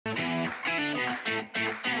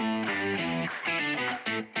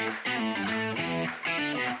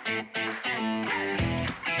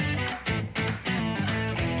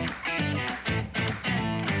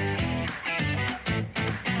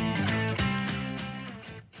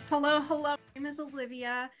Hello, hello. My name is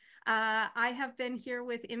Olivia. I have been here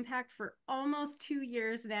with Impact for almost 2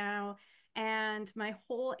 years now, and my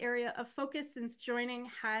whole area of focus since joining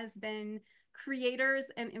has been creators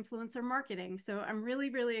and influencer marketing. So I'm really,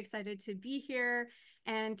 really excited to be here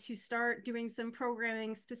and to start doing some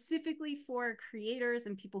programming specifically for creators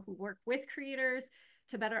and people who work with creators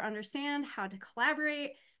to better understand how to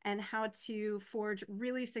collaborate and how to forge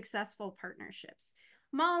really successful partnerships.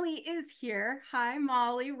 Molly is here. Hi,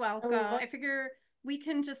 Molly. Welcome. Hello. I figure we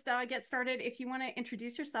can just get started. If you want to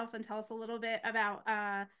introduce yourself and tell us a little bit about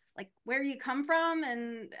like where you come from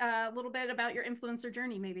and a little bit about your influencer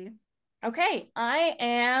journey, maybe. Okay, I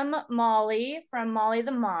am Molly from Molly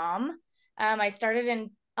the Mom. I started in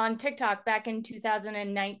on TikTok back in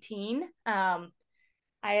 2019. I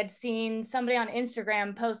had seen somebody on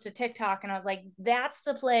Instagram post a TikTok, and I was like, "That's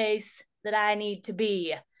the place that I need to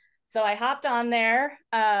be." So I hopped on there,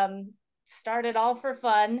 started all for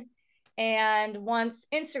fun, and once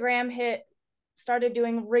Instagram started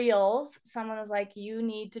doing reels, someone was like, "You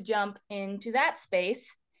need to jump into that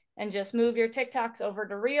space and just move your TikToks over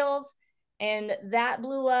to reels." And that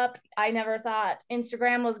blew up. I never thought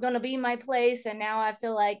Instagram was going to be my place. And now I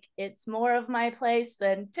feel like it's more of my place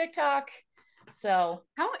than TikTok. So,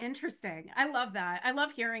 How interesting. I love that. I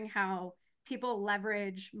love hearing how people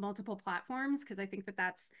leverage multiple platforms because I think that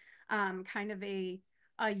that's kind of a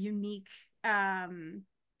unique um,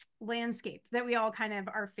 landscape that we all kind of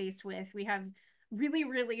are faced with. We have really,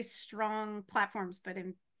 really strong platforms, but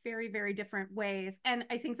in very, very different ways. And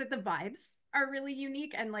I think that the vibes are really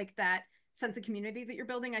unique and like that sense of community that you're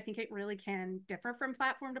building, I think it really can differ from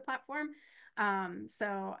platform to platform.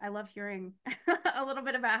 So I love hearing a little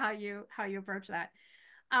bit about how you approach that.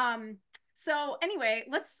 Um, so anyway,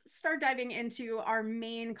 let's start diving into our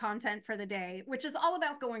main content for the day, which is all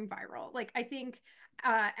about going viral. Like I think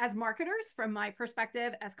as marketers, from my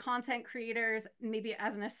perspective, as content creators, maybe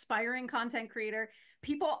as an aspiring content creator,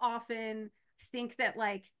 people often think that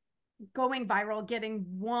like going viral, getting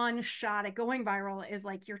one shot at going viral is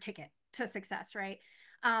like your ticket to success, right?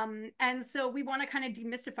 And so we want to kind of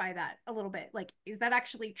demystify that a little bit. Like, is that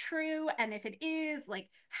actually true? And if it is, like,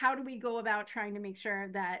 how do we go about trying to make sure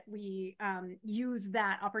that we use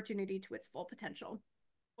that opportunity to its full potential?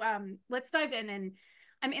 Let's dive in, and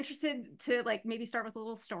I'm interested to like maybe start with a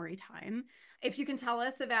little story time. If you can tell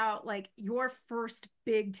us about like your first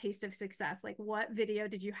big taste of success, like what video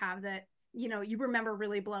did you have that you remember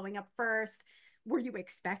really blowing up first? Were you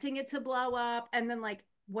expecting it to blow up? And then like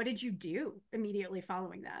what did you do immediately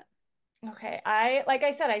following that? okay. Like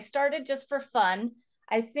I said, I started just for fun.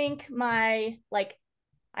 I think I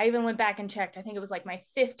even went back and checked. I think it was like my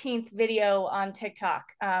 15th video on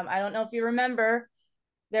TikTok. I don't know if you remember,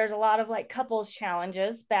 there's a lot of like couples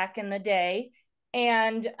challenges back in the day.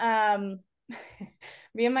 And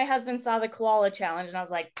me and my husband saw the koala challenge, and I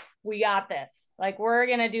was like, we got this. Like, we're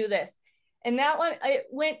going to do this. And that one, it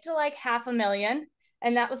went to like 500,000.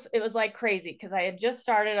 And it was like crazy because I had just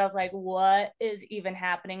started. I was like, what is even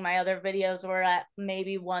happening? My other videos were at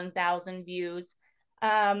maybe 1,000 views.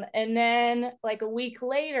 And then like a week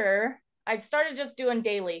later, I started just doing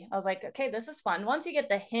daily. I was like, okay, this is fun. Once you get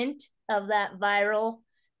the hint of that viral,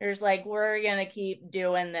 there's like, we're going to keep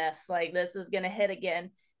doing this. Like, this is going to hit again.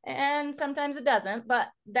 And sometimes it doesn't. But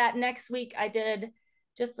that next week, I did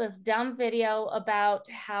just this dumb video about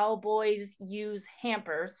how boys use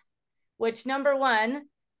hampers, which, number one,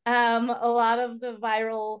 a lot of the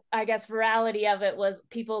viral, I guess, virality of it was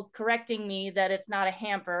people correcting me that it's not a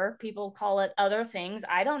hamper. People call it other things.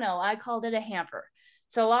 I don't know. I called it a hamper.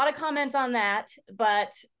 So a lot of comments on that,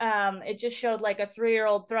 but it just showed like a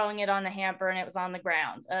 3-year-old throwing it on the hamper and it was on the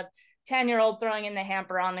ground. A 10-year-old throwing in the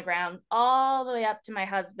hamper on the ground, all the way up to my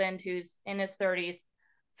husband who's in his 30s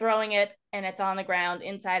throwing it and it's on the ground,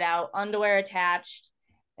 inside out, underwear attached.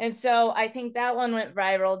 And so I think that one went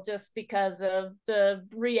viral just because of the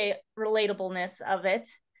relatableness of it.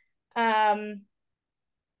 Um,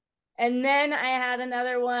 and then I had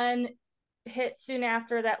another one hit soon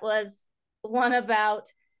after that was one about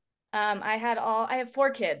I have 4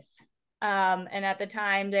 kids. And at the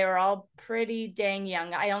time they were all pretty dang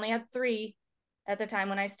young. I only had 3 at the time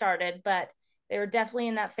when I started, but they were definitely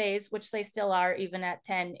in that phase, which they still are even at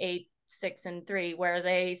 10, 8, 6, and 3, where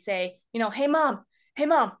they say, hey mom, hey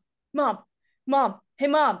mom, mom, mom, hey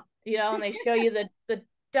mom, and they show you the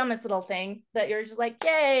dumbest little thing that you're just like,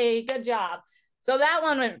 yay, good job. So that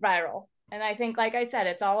one went viral. And I think, like I said,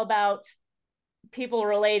 it's all about people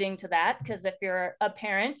relating to that, because if you're a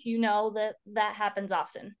parent, you know that that happens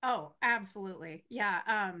often. Oh, absolutely. Yeah.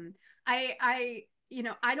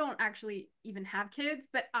 I don't actually even have kids,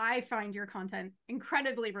 but I find your content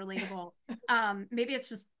incredibly relatable. Maybe it's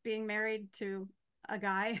just being married to a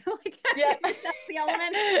guy. Like Yeah. maybe that's the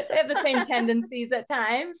element. They have the same tendencies at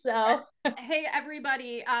times. So Hey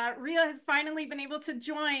everybody, Ria has finally been able to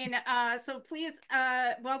join. So please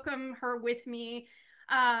welcome her with me.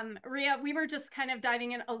 Ria, we were just kind of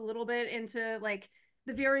diving in a little bit into like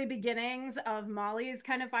the very beginnings of Molly's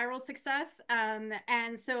kind of viral success.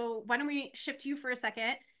 And so why don't we shift to you for a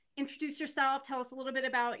second? Introduce yourself, tell us a little bit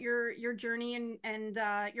about your journey and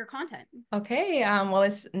your content. Okay, well,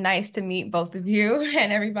 it's nice to meet both of you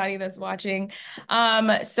and everybody that's watching.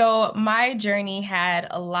 So my journey had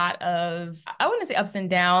a lot of, I wouldn't say ups and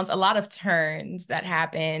downs, a lot of turns that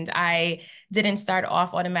happened. I didn't start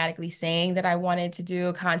off automatically saying that I wanted to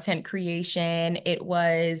do content creation. It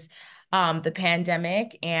was the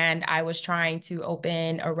pandemic, and I was trying to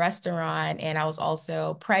open a restaurant, and I was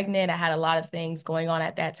also pregnant. I had a lot of things going on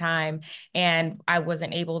at that time, and I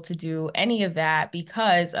wasn't able to do any of that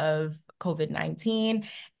because of COVID-19.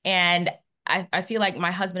 And I feel like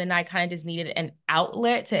my husband and I kind of just needed an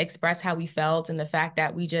outlet to express how we felt, and the fact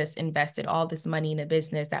that we just invested all this money in a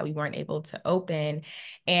business that we weren't able to open.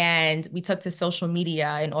 And we took to social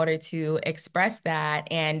media in order to express that.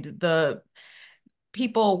 And the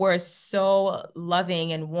people were so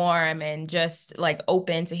loving and warm and just like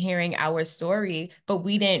open to hearing our story, but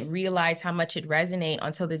we didn't realize how much it resonated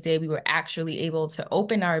until the day we were actually able to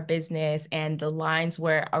open our business and the lines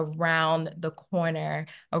were around the corner,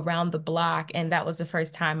 around the block. And that was the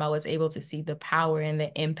first time I was able to see the power and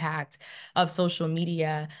the impact of social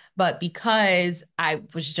media. But because I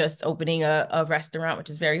was just opening a restaurant, which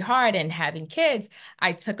is very hard, and having kids,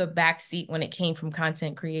 I took a back seat when it came from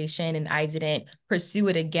content creation, and I didn't pursue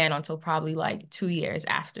it again until probably like 2 years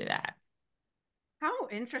after that. How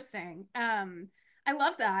interesting. I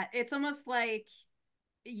love that. It's almost like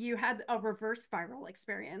you had a reverse viral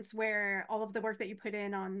experience where all of the work that you put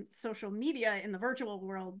in on social media in the virtual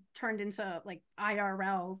world turned into like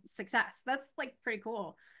IRL success. That's like pretty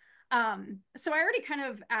cool. So I already kind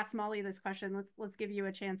of asked Molly this question. Let's give you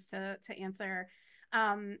a chance to answer.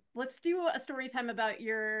 Let's do a story time about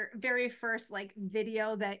your very first like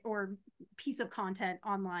video that or piece of content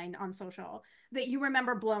online on social that you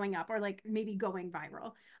remember blowing up or like maybe going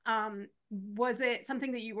viral. Was it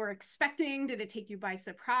something that you were expecting? Did it take you by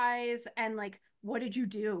surprise? And like, what did you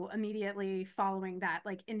do immediately following that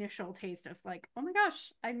like initial taste of like, oh my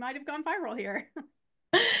gosh, I might have gone viral here?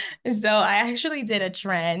 So I actually did a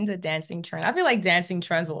trend, a dancing trend. I feel like dancing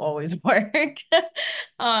trends will always work.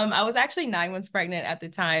 I was actually 9 months pregnant at the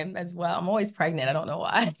time as well. I'm always pregnant. I don't know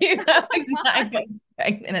why. I was 9 months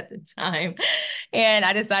pregnant at the time. And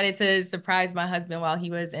I decided to surprise my husband while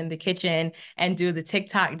he was in the kitchen and do the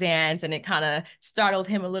TikTok dance. And it kind of startled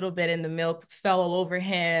him a little bit, and the milk fell all over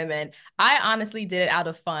him. And I honestly did it out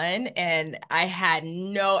of fun. And I had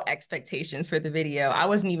no expectations for the video. I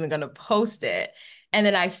wasn't even going to post it. And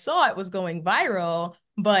then I saw it was going viral,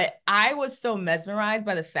 but I was so mesmerized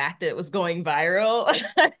by the fact that it was going viral.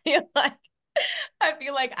 I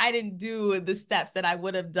feel like I didn't do the steps that I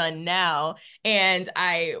would have done now. And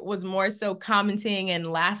I was more so commenting and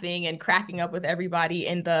laughing and cracking up with everybody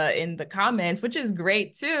in the comments, which is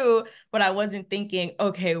great too. But I wasn't thinking,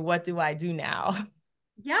 okay, what do I do now?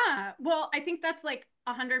 Yeah. Well, I think that's like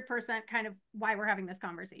 100% kind of why we're having this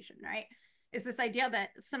conversation, right? Is this idea that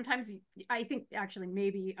sometimes I think actually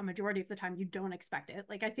maybe a majority of the time you don't expect it.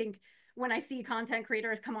 Like I think when I see content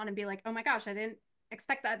creators come on and be like, "Oh my gosh, I didn't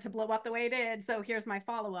expect that to blow up the way it did. So here's my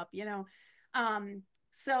follow-up," you know.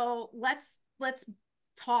 So let's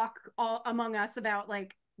talk all among us about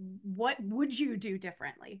like what would you do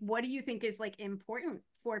differently? What do you think is like important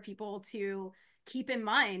for people to keep in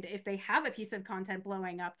mind if they have a piece of content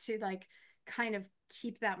blowing up to like kind of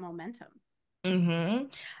keep that momentum? Mm-hmm.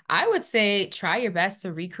 I would say try your best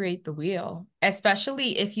to recreate the wheel,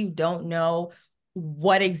 especially if you don't know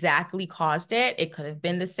what exactly caused it. It could have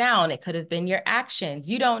been the sound, it could have been your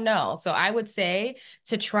actions. You don't know. So I would say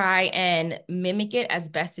to try and mimic it as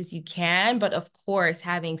best as you can, but of course,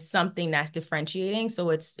 having something that's differentiating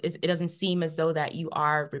so it doesn't seem as though that you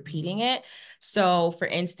are repeating it. So for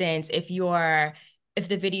instance, if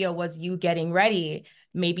the video was you getting ready,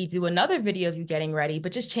 maybe do another video of you getting ready,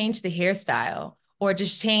 but just change the hairstyle or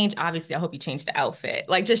just change, obviously, I hope you change the outfit.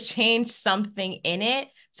 Like just change something in it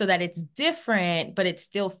so that it's different, but it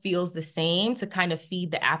still feels the same to kind of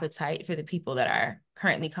feed the appetite for the people that are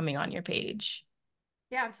currently coming on your page.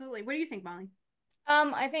 Yeah, absolutely. What do you think, Molly?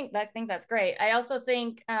 I think that's great. I also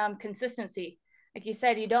think consistency. Like you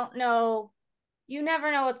said, you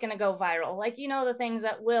never know what's going to go viral. Like, the things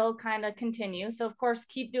that will kind of continue. So, of course,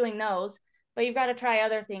 keep doing those. But you've got to try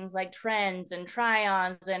other things like trends and try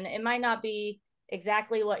ons. And it might not be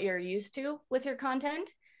exactly what you're used to with your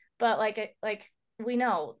content. But like we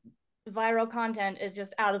know, viral content is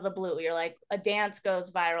just out of the blue. You're like, a dance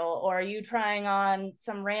goes viral, or you trying on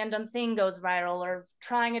some random thing goes viral, or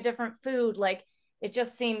trying a different food. Like, it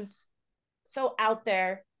just seems so out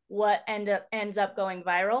there what ends up going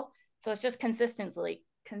viral. So it's just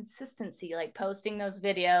consistency, like posting those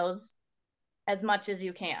videos as much as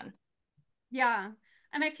you can. Yeah.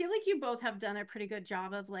 And I feel like you both have done a pretty good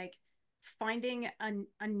job of like finding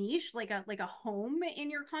a niche, like a home in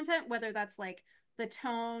your content, whether that's like the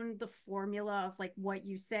tone, the formula of like what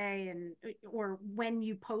you say and or when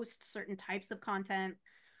you post certain types of content,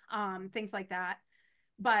 things like that.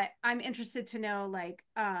 But I'm interested to know like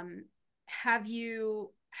have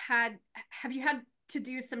you have you had to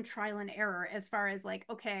do some trial and error as far as like,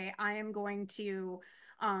 okay, I am going to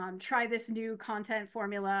try this new content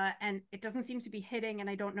formula and it doesn't seem to be hitting and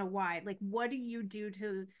I don't know why. Like, what do you do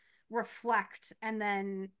to reflect and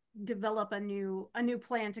then develop a new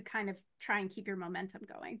plan to kind of try and keep your momentum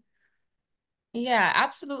going? Yeah,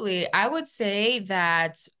 absolutely. I would say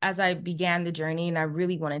that as I began the journey and I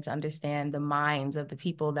really wanted to understand the minds of the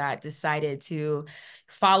people that decided to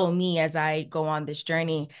follow me as I go on this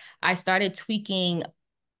journey, I started tweaking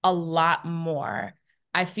a lot more.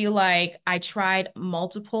 I feel like I tried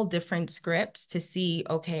multiple different scripts to see,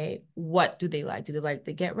 okay, what do they like? Do they like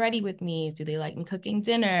the get ready with me? Do they like me cooking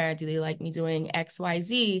dinner? Do they like me doing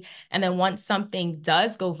XYZ? And then once something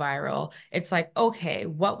does go viral, it's like, okay,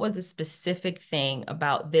 what was the specific thing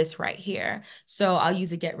about this right here? So I'll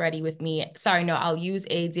use a get ready with me. Sorry, no, I'll use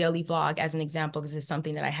a daily vlog as an example because it's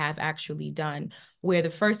something that I have actually done, where the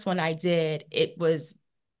first one I did, it was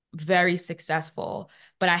very successful,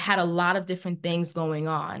 but I had a lot of different things going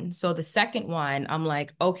on. So the second one, I'm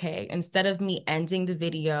like, okay, instead of me ending the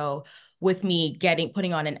video with me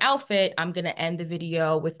putting on an outfit, I'm going to end the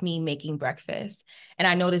video with me making breakfast. And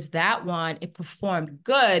I noticed that one, it performed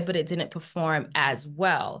good, but it didn't perform as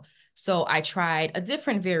well. So I tried a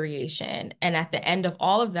different variation. And at the end of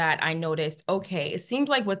all of that, I noticed, okay, it seems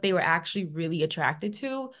like what they were actually really attracted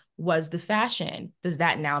to was the fashion. Does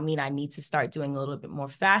that now mean I need to start doing a little bit more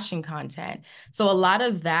fashion content? So a lot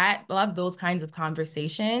of those kinds of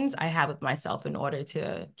conversations I have with myself in order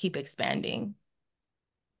to keep expanding.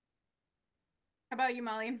 How about you,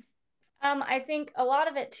 Molly? I think a lot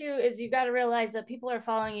of it too is you got to realize that people are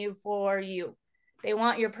following you for you. They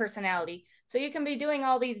want your personality. So you can be doing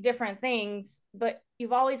all these different things, but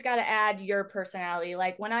you've always got to add your personality.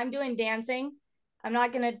 Like when I'm doing dancing, I'm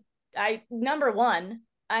not going to, number one,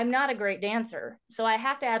 I'm not a great dancer. So I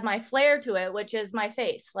have to add my flair to it, which is my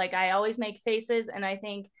face. Like I always make faces. And I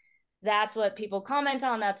think that's what people comment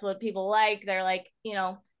on. That's what people like. They're like,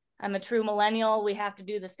 I'm a true millennial. We have to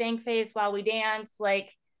do the stank face while we dance.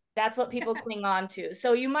 Like, that's what people cling on to.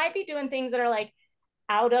 So you might be doing things that are like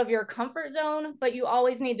out of your comfort zone, but you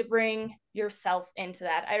always need to bring yourself into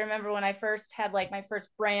that. I remember when I first had like my first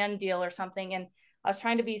brand deal or something, and I was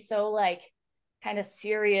trying to be so like kind of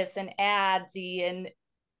serious and adsy, and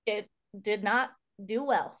it did not do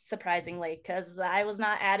well, surprisingly, because I was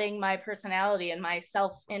not adding my personality and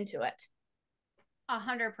myself into it.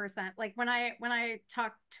 100%. Like when I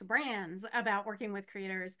talk to brands about working with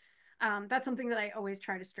creators, that's something that I always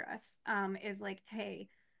try to stress, is like, hey,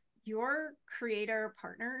 your creator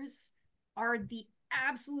partners are the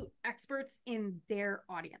absolute experts in their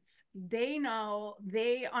audience. They know,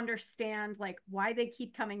 they understand like why they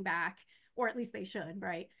keep coming back, or at least they should,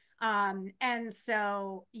 right? And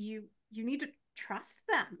so you need to trust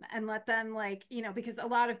them and let them like, because a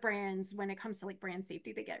lot of brands, when it comes to like brand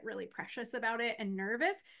safety, they get really precious about it and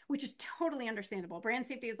nervous, which is totally understandable. Brand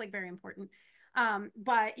safety is like very important.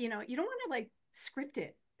 But you don't want to like script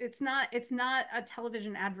it. It's not a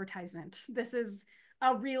television advertisement. This is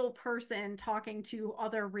a real person talking to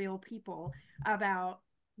other real people about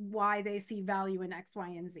why they see value in X, Y,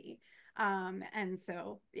 and Z. And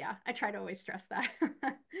so yeah, I try to always stress that.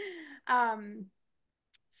 um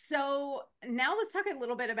so now let's talk a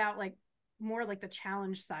little bit about like more like the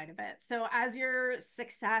challenge side of it. So as your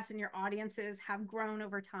success and your audiences have grown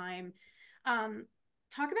over time,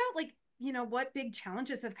 talk about like, what big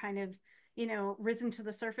challenges have kind of, risen to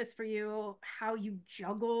the surface for you, how you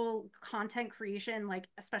juggle content creation, like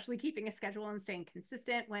especially keeping a schedule and staying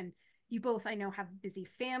consistent when you both, I know, have busy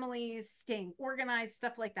families, staying organized,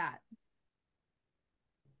 stuff like that.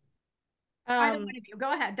 Either one of you,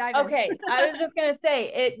 go ahead, dive in. Okay, I was just gonna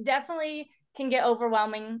say it definitely can get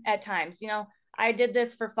overwhelming at times. I did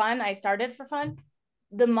this for fun. I started for fun.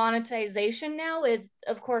 The monetization now is,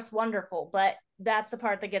 of course, wonderful, but that's the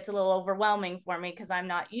part that gets a little overwhelming for me because I'm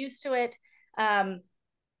not used to it.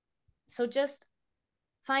 So just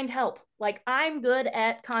find help. Like, I'm good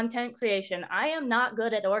at content creation. I am not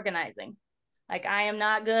good at organizing. Like, I am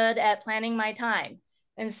not good at planning my time.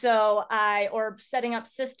 And so or setting up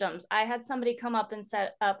systems. I had somebody come up and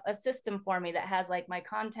set up a system for me that has like my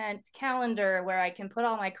content calendar where I can put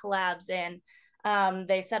all my collabs in.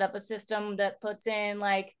 They set up a system that puts in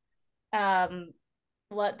like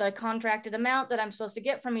what the contracted amount that I'm supposed to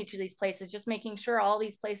get from each of these places, just making sure all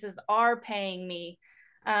these places are paying me.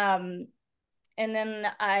 And then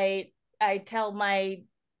I tell my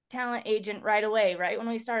talent agent right away, right when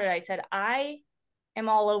we started, I said, I am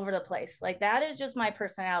all over the place. Like, that is just my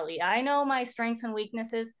personality. I know my strengths and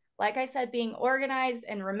weaknesses. Like I said, being organized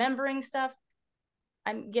and remembering stuff,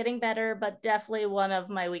 I'm getting better, but definitely one of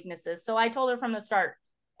my weaknesses. So I told her from the start,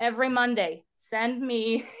 every Monday, send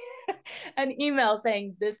me an email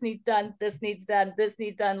saying this needs done, this needs done, this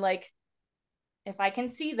needs done. Like, if I can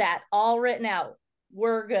see that all written out,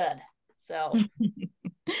 we're good. So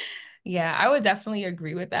Yeah, I would definitely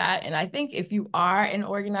agree with that. And I think if you are an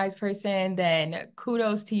organized person, then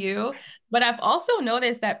kudos to you. But I've also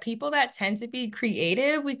noticed that people that tend to be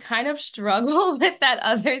creative, we kind of struggle with that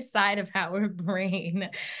other side of our brain.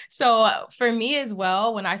 So for me as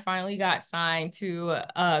well, when I finally got signed to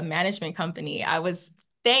a management company, I was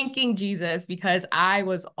thanking Jesus because I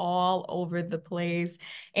was all over the place.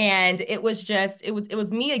 And it was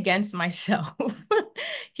me against myself.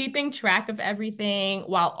 Keeping track of everything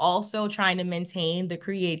while also trying to maintain the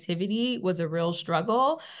creativity was a real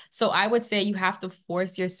struggle. So I would say you have to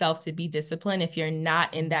force yourself to be disciplined if you're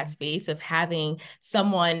not in that space of having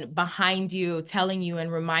someone behind you telling you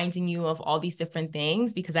and reminding you of all these different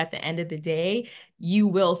things, because at the end of the day, you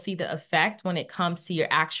will see the effect when it comes to your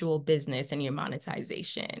actual business and your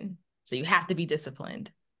monetization. So you have to be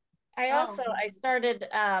disciplined. I started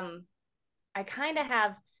I kind of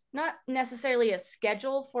have not necessarily a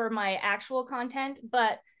schedule for my actual content,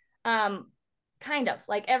 but kind of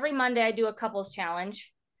like every Monday I do a couples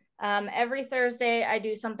challenge. Every Thursday I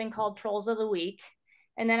do something called Trolls of the Week.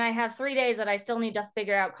 And then I have 3 days that I still need to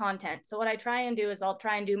figure out content. So what I try and do is I'll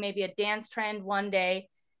try and do maybe a dance trend one day.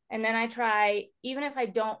 And then I try, even if I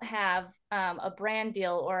don't have a brand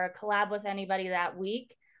deal or a collab with anybody that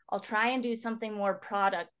week, I'll try and do something more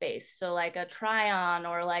product based. So like a try on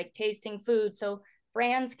or like tasting food. So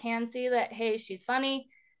brands can see that, hey, she's funny.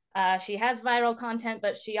 She has viral content,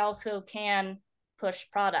 but she also can push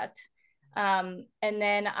product. And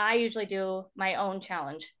then I usually do my own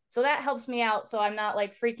challenge. So that helps me out. So I'm not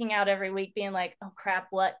like freaking out every week being like, oh crap,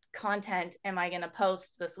 what content am I going to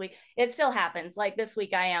post this week? It still happens. Like this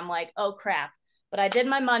week I am like, oh crap, but I did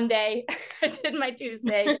my Monday, I did my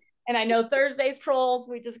Tuesday, and I know Thursday's trolls.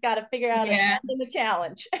 We just got to figure out a Yeah. trend in the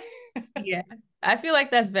challenge. Yeah. I feel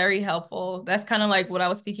like that's very helpful. That's kind of like what I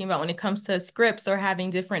was speaking about when it comes to scripts or having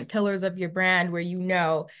different pillars of your brand where you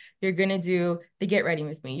know you're going to do the get ready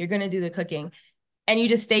with me, you're going to do the cooking, and you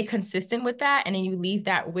just stay consistent with that. And then you leave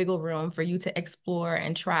that wiggle room for you to explore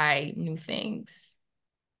and try new things.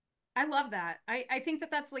 I love that. I think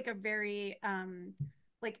that that's like a very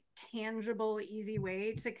like tangible, easy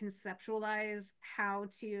way to conceptualize how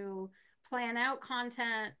to plan out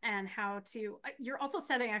content and how to you're also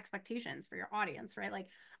setting expectations for your audience, right? Like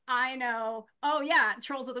I know, oh yeah,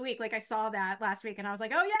 Trolls of the Week. Like I saw that last week and I was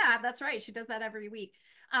like, oh yeah, that's right. She does that every week.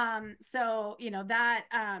 So you know that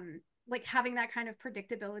like having that kind of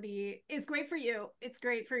predictability is great for you. It's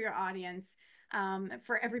great for your audience,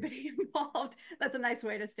 for everybody involved. That's a nice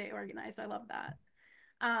way to stay organized. I love that.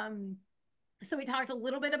 So we talked a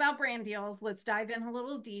little bit about brand deals. Let's dive in a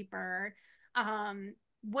little deeper.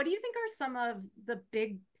 What do you think are some of the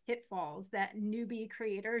big pitfalls that newbie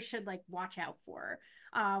creators should like watch out for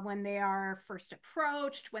when they are first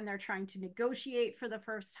approached, when they're trying to negotiate for the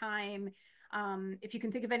first time? If you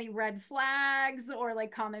can think of any red flags or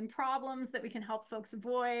like common problems that we can help folks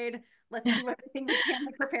avoid, let's do everything we can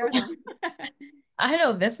to prepare them. I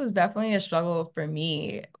know this was definitely a struggle for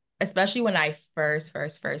me, especially when I first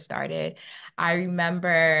started. I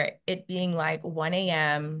remember it being like 1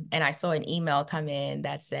 a.m. and I saw an email come in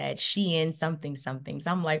that said Shein something something.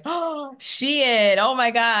 So I'm like, oh, Shein. Oh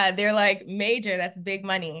my God. They're like major. That's big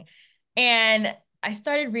money. And I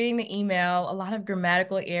started reading the email, a lot of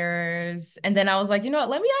grammatical errors. And then I was like, you know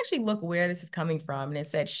what? Let me actually look where this is coming from. And it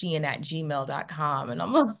said Shein@gmail.com. And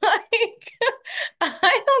I'm like,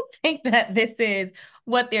 I don't think that this is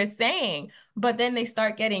what they're saying. But then they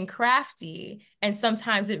start getting crafty. And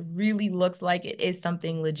sometimes it really looks like it is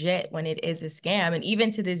something legit when it is a scam. And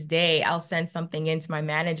even to this day, I'll send something into my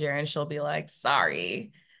manager and she'll be like,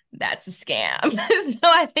 sorry, that's a scam. So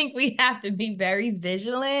I think we have to be very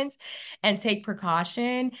vigilant and take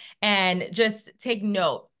precaution and just take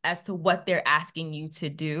note as to what they're asking you to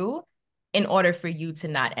do in order for you to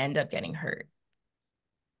not end up getting hurt.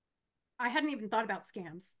 I hadn't even thought about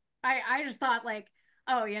scams. I just thought like,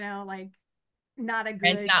 oh, like not a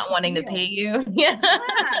Friends good not wanting to pay deal. you. Yeah.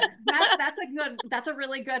 Yeah, that's a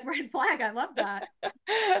really good red flag. I love that.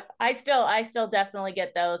 I still definitely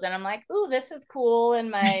get those, and I'm like, ooh, this is cool. And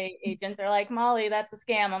my agents are like, Molly, that's a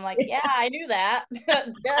scam. I'm like, yeah, I knew that.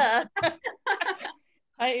 Duh.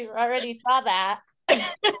 I already saw that.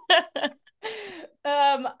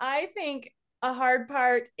 I think a hard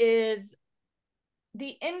part is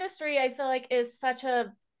the industry, I feel like, is such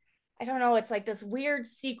a, I don't know, it's like this weird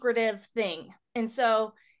secretive thing. And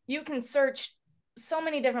so you can search so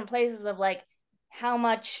many different places of like, how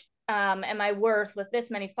much am I worth with this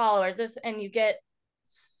many followers? This, and you get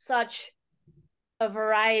such a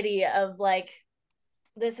variety of like,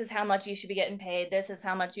 this is how much you should be getting paid. This is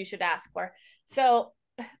how much you should ask for. So,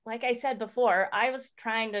 like I said before, I was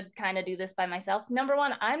trying to kind of do this by myself. Number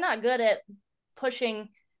one, I'm not good at pushing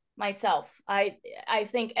myself. I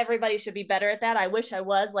think everybody should be better at that. I wish I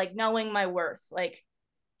was, like, knowing my worth. Like,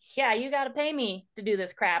 yeah, you got to pay me to do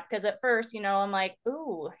this crap. Because at first, I'm like,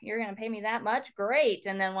 ooh, you're going to pay me that much? Great.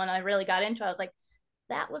 And then when I really got into it, I was like,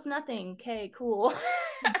 that was nothing. Okay, cool.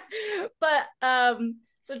 But so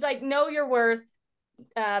it's like, know your worth,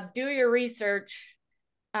 do your research.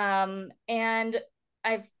 And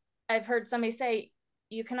I've I've heard somebody say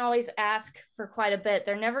you can always ask for quite a bit.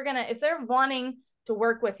 They're never gonna, if they're wanting to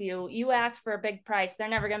work with you, you ask for a big price, they're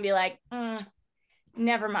never gonna be like,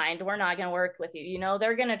 never mind, we're not gonna work with you.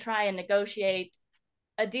 They're gonna try and negotiate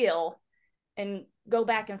a deal and go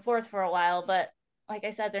back and forth for a while. But like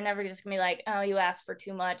I said, they're never just gonna be like, oh, you asked for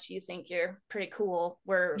too much, you think you're pretty cool,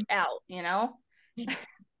 we're out.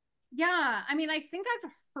 Yeah, I mean, I think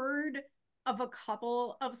I've heard of a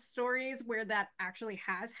couple of stories where that actually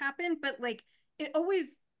has happened, but like it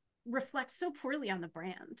always reflects so poorly on the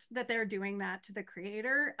brand that they're doing that to the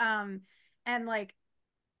creator. And like,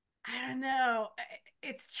 I don't know,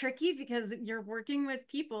 it's tricky because you're working with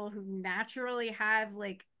people who naturally have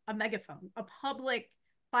like a megaphone, a public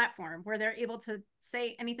platform where they're able to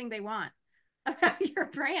say anything they want about your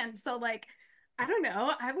brand. So like, I don't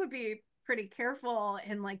know, I would be pretty careful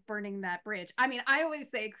in like burning that bridge. I mean, I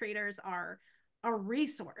always say creators are a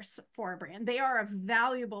resource for a brand. They are a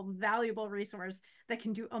valuable resource that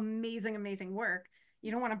can do amazing work.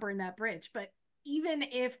 You don't want to burn that bridge, but even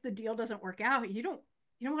if the deal doesn't work out, you don't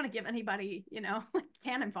want to give anybody, like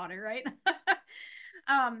cannon fodder, right?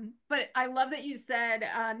 But I love that you said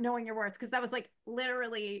knowing your worth, because that was like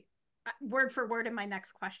literally word for word in my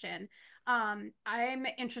next question. I'm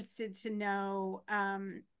interested to know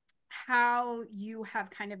how you have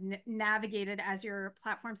kind of navigated as your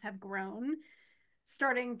platforms have grown,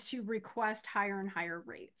 starting to request higher and higher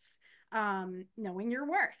rates, knowing your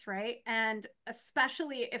worth, right? And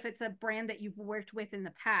especially if it's a brand that you've worked with in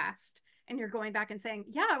the past and you're going back and saying,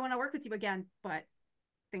 yeah, I want to work with you again, but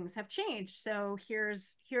things have changed. So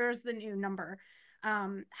here's the new number.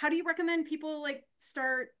 How do you recommend people like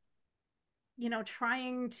start,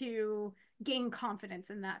 trying to gain confidence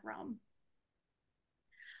in that realm?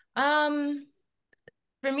 Um,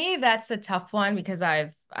 for me, that's a tough one because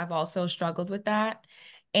I've also struggled with that.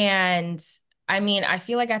 And I mean, I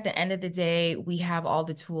feel like at the end of the day, we have all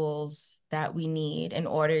the tools that we need in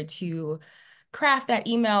order to craft that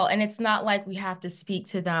email. And it's not like we have to speak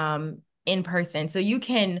to them in person. So you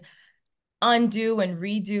can undo and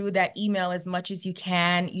redo that email as much as you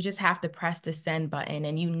can. You just have to press the send button,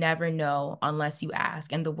 and you never know unless you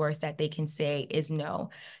ask. And the worst that they can say is no.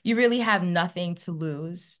 You really have nothing to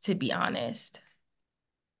lose, to be honest.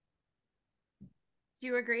 Do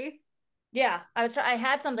you agree? Yeah, I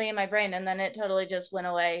had something in my brain and then it totally just went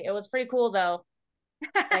away. It was pretty cool though.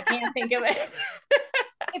 I can't think of it.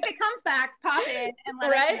 If it comes back, pop in and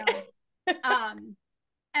let us Right? know.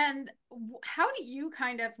 And how do you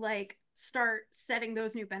kind of like start setting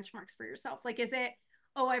those new benchmarks for yourself? Like, is it,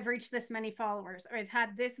 oh, I've reached this many followers, or I've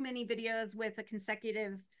had this many videos with a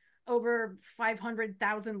consecutive over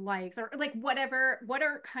 500,000 likes, or like whatever? What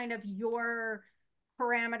are kind of your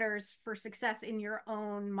parameters for success in your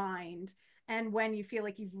own mind? And when you feel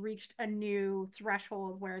like you've reached a new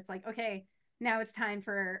threshold where it's like, okay, now it's time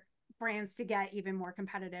for brands to get even more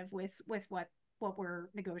competitive with what we're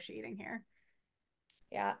negotiating here.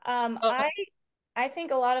 Yeah. Oh, I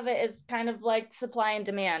think a lot of it is kind of like supply and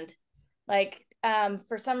demand. Like,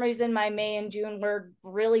 for some reason my May and June were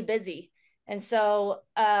really busy. And so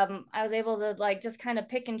I was able to like just kind of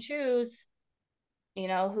pick and choose you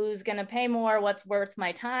know, who's going to pay more, what's worth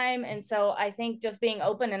my time. And so I think just being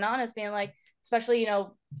open and honest, being like, especially, you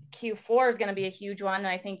know, Q4 is going to be a huge one. And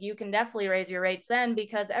I think you can definitely raise your rates then,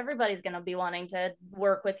 because everybody's going to be wanting to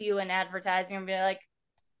work with you and advertising and be like,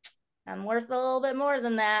 I'm worth a little bit more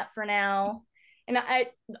than that for now. And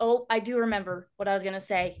I do remember what I was going to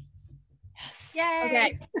say. Yes. Yay.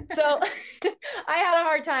 Okay. So I had a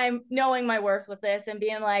hard time knowing my worth with this and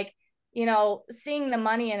being like, you know, seeing the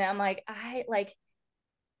money in it. I'm like,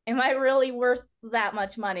 am I really worth that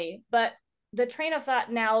much money? But the train of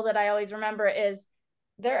thought now that I always remember is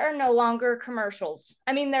there are no longer commercials.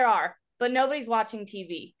 I mean, there are, but nobody's watching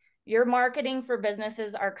TV. Your marketing for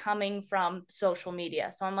businesses are coming from social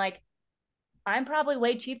media. So I'm like, I'm probably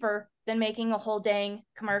way cheaper than making a whole dang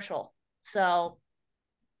commercial. So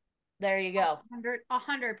there you go.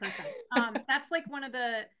 100%. That's like one of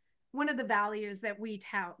the values that we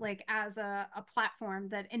tout, like as a platform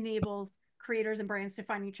that enables creators and brands to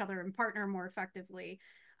find each other and partner more effectively.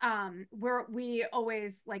 We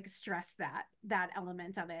always like stress that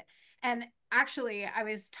element of it. And actually, I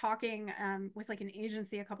was talking with like an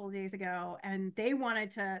agency a couple of days ago, and they wanted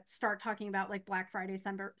to start talking about like Black Friday,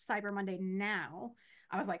 Cyber Monday now.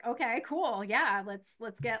 I was like, okay, cool, yeah,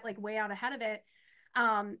 let's get like way out ahead of it.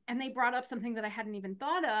 And they brought up something that I hadn't even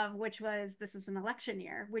thought of, which was this is an election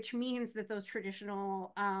year, which means that those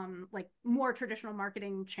traditional, like more traditional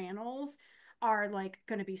marketing channels are like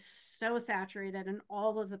going to be so saturated and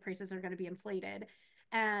all of the prices are going to be inflated.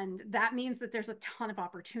 And that means that there's a ton of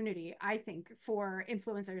opportunity, I think, for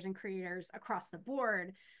influencers and creators across the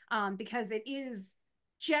board, because it is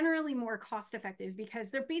generally more cost effective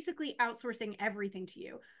because they're basically outsourcing everything to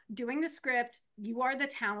you, doing the script. You are the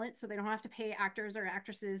talent, so they don't have to pay actors or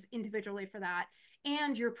actresses individually for that,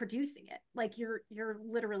 and you're producing it, like you're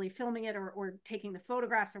literally filming it or taking the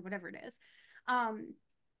photographs or whatever it is.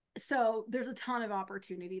 So there's a ton of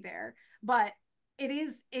opportunity there, but it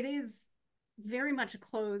is very much a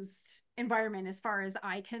closed environment as far as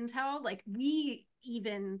I can tell. Like we,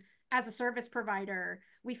 even as a service provider,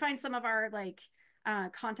 we find some of our like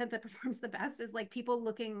content that performs the best is like people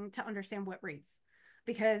looking to understand what rates,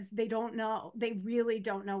 because they don't know, they really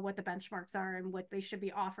don't know what the benchmarks are and what they should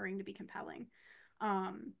be offering to be compelling.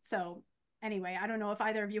 So anyway, I don't know if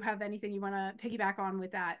either of you have anything you want to piggyback on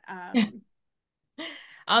with that.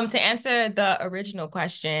 To answer the original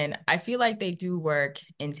question, I feel like they do work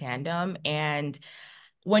in tandem. And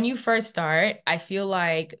when you first start, I feel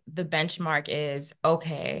like the benchmark is,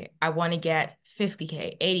 okay, I want to get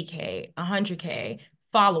 50K, 80K, 100K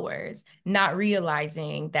followers, not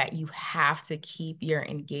realizing that you have to keep your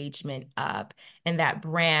engagement up and that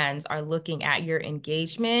brands are looking at your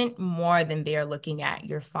engagement more than they're looking at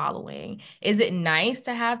your following. Is it nice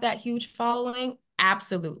to have that huge following?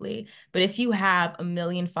 Absolutely. But if you have 1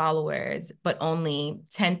 million followers, but only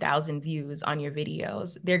 10,000 views on your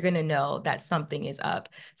videos, they're going to know that something is up.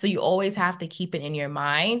 So you always have to keep it in your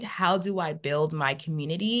mind. How do I build my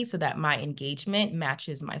community so that my engagement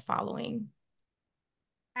matches my following?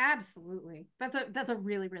 Absolutely. That's a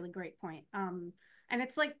really, really great point. And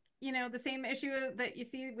it's like, you know, the same issue that you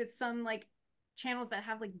see with some like channels that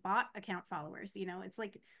have like bot account followers, you know, it's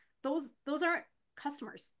like those aren't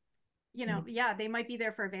customers. You know, yeah, they might be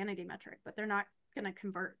there for a vanity metric, but they're not gonna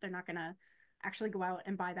convert. They're not gonna actually go out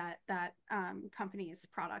and buy that company's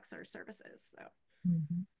products or services. So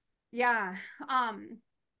Mm-hmm. yeah.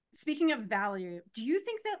 Speaking of value, do you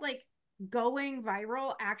think that like going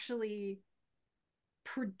viral actually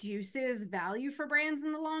produces value for brands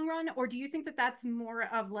in the long run, or do you think that that's more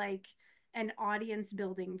of like an audience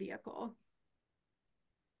building vehicle?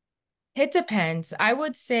 It depends. I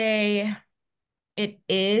would say it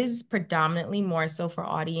is predominantly more so for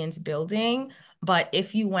audience building. But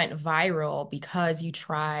if you went viral because you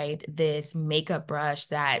tried this makeup brush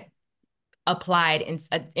that applied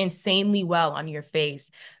insanely well on your face,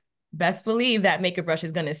 best believe that makeup brush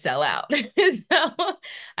is going to sell out. So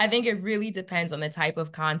I think it really depends on the type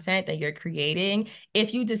of content that you're creating.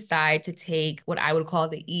 If you decide to take what I would call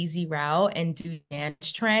the easy route and do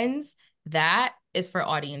dance trends, that is for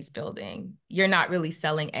audience building. You're not really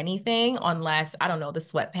selling anything unless, I don't know, the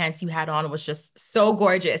sweatpants you had on was just so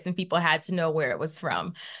gorgeous and people had to know where it was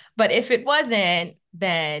from. But if it wasn't,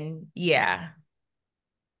 then yeah.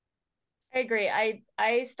 I agree.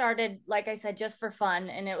 I started, like I said, just for fun,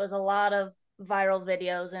 and it was a lot of viral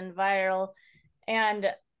videos and viral.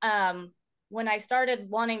 And when I started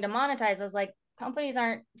wanting to monetize, I was like, companies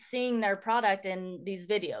aren't seeing their product in these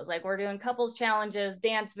videos. Like we're doing couples challenges,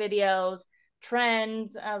 dance videos,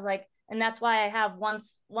 trends. I was like, and that's why I have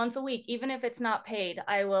once a week, even if it's not paid,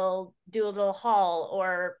 I will do a little haul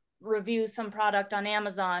or review some product on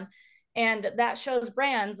Amazon. And that shows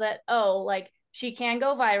brands that, oh, like she can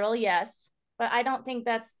go viral, yes, but I don't think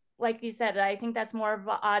that's, like you said, I think that's more of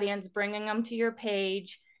an audience bringing them to your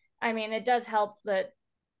page. I mean, it does help that,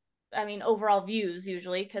 I mean, overall views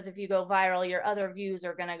usually, because if you go viral, your other views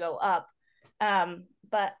are going to go up.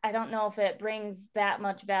 But I don't know if it brings that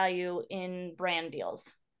much value in brand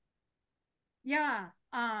deals. Yeah.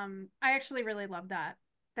 I actually really love that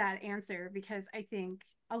answer, because I think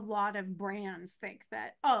a lot of brands think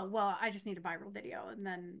that, oh, well, I just need a viral video and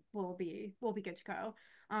then we'll be good to go.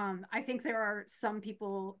 I think there are some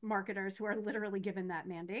people, marketers, who are literally given that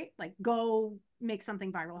mandate, like, go make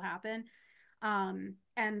something viral happen.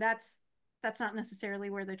 And that's not necessarily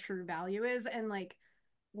where the true value is. And like,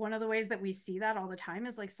 one of the ways that we see that all the time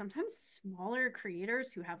is like sometimes smaller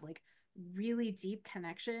creators who have like really deep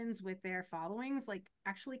connections with their followings like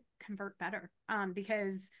actually convert better,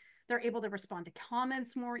 because they're able to respond to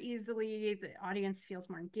comments more easily, the audience feels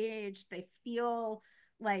more engaged, they feel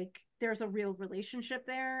like there's a real relationship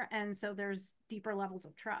there, and so there's deeper levels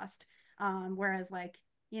of trust. Whereas like,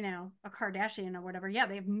 a Kardashian or whatever, yeah,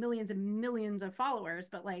 they have millions and millions of followers,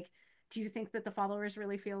 but like, do you think that the followers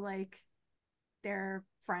really feel like they're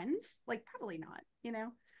friends? Like, probably not,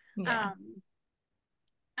 Yeah. um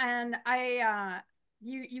and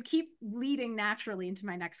you keep leading naturally into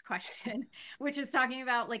my next question, which is talking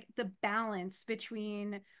about like the balance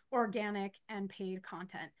between organic and paid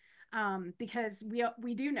content. Because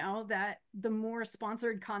we do know that the more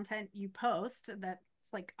sponsored content you post, that's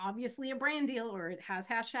like obviously a brand deal or it has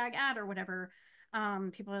hashtag ad or whatever,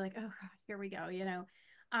 people are like, oh God, here we go,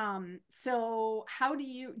 so how do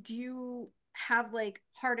you have like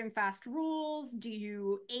hard and fast rules? Do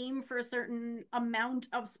you aim for a certain amount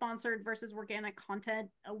of sponsored versus organic content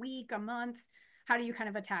a week, a month? How do you kind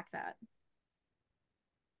of attack that?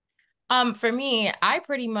 For me, I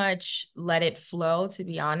pretty much let it flow, to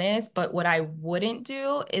be honest. But what I wouldn't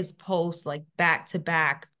do is post like back to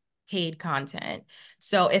back paid content.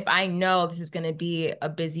 So if I know this is going to be a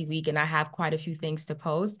busy week and I have quite a few things to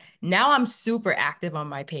post, now I'm super active on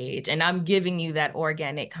my page and I'm giving you that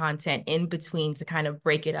organic content in between to kind of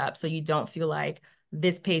break it up so you don't feel like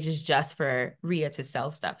this page is just for Rhea to sell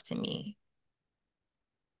stuff to me.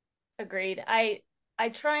 Agreed. I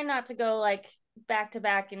try not to go like back to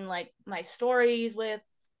back in like my stories with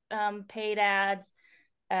paid ads,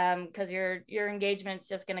 because your engagement's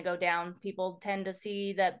just going to go down. People tend to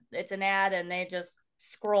see that it's an ad and they just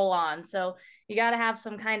scroll on. So you got to have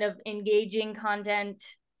some kind of engaging content,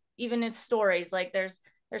 even in stories. Like there's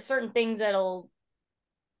certain things that'll,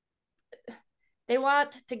 they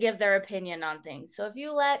want to give their opinion on things. So if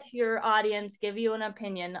you let your audience give you an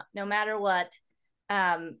opinion, no matter what,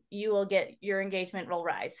 you will get, your engagement will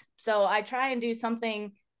rise. So I try and do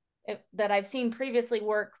something that I've seen previously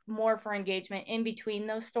work more for engagement in between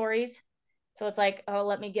those stories. So it's like, oh,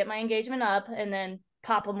 let me get my engagement up and then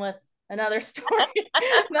pop them with another story,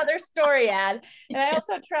 another story ad. And I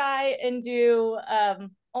also try and do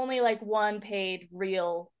only like one paid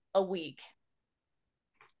reel a week.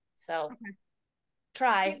 So Okay.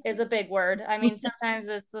 try is a big word. I mean, sometimes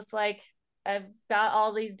it's just like, I've got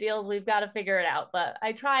all these deals, we've got to figure it out, but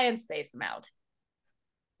I try and space them out.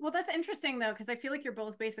 Well, that's interesting though, because I feel like you're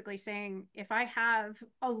both basically saying if I have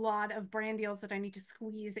a lot of brand deals that I need to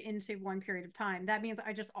squeeze into one period of time, that means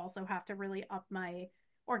I just also have to really up my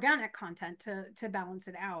organic content to balance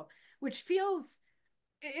it out, which feels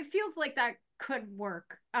like that could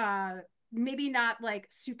work. Maybe not like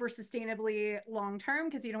super sustainably long term,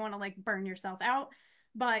 because you don't want to like burn yourself out,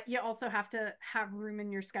 but you also have to have room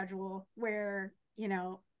in your schedule where,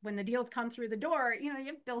 when the deals come through the door, you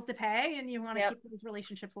have bills to pay and you want to Yep. keep those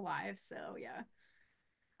relationships alive. So yeah.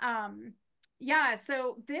 Um, yeah,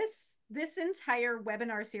 so this entire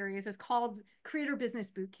webinar series is called Creator Business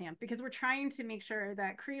Bootcamp, because we're trying to make sure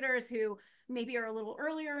that creators who maybe are a little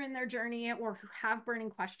earlier in their journey or who have burning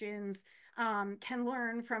questions, can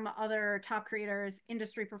learn from other top creators,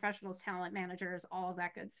 industry professionals, talent managers, all of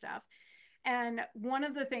that good stuff. And one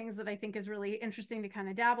of the things that I think is really interesting to kind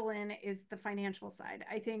of dabble in is the financial side.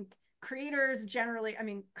 I think creators generally, I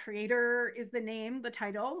mean, creator is the name, the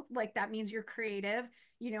title, like that means you're creative,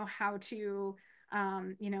 you know how to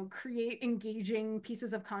create engaging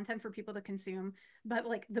pieces of content for people to consume. But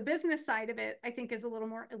like the business side of it, I think is a little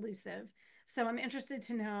more elusive. So I'm interested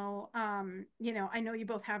to know, I know you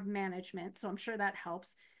both have management, so I'm sure that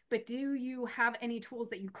helps. But do you have any tools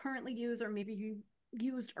that you currently use, or maybe you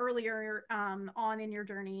used earlier on in your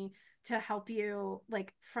journey, to help you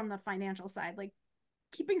like from the financial side, like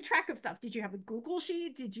keeping track of stuff? Did you have a Google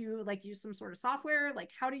sheet? Did you like use some sort of software? Like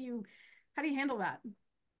how do you handle that?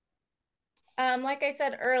 Like I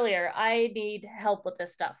said earlier, I need help with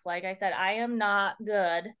this stuff. Like I said, I am not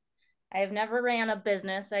good. I have never ran a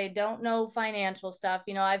business. I don't know financial stuff.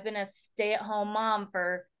 You know, I've been a stay-at-home mom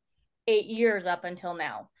for 8 years up until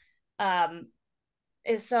now. Um,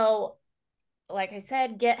 so like I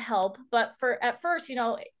said, get help. But for at first, you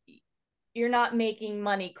know, you're not making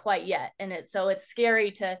money quite yet. And it's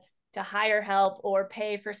scary to hire help or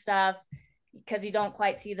pay for stuff because you don't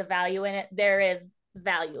quite see the value in it. There is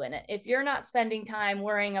value in it. If you're not spending time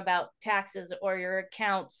worrying about taxes or your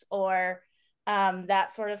accounts or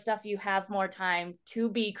that sort of stuff, you have more time to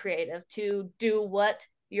be creative, to do what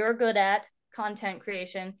you're good at, content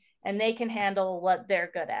creation, and they can handle what they're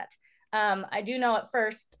good at. I do know at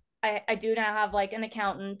first, I do now have like an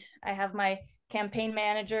accountant. I have my campaign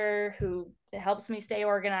manager who helps me stay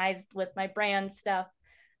organized with my brand stuff.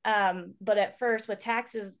 But at first with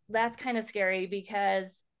taxes, that's kind of scary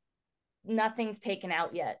because nothing's taken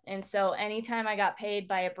out yet. And so anytime I got paid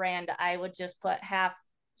by a brand, I would just put half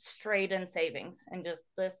straight in savings and just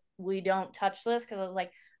this, we don't touch this because I was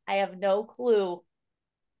like, I have no clue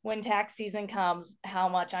when tax season comes how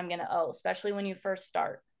much I'm going to owe, especially when you first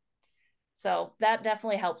start. So that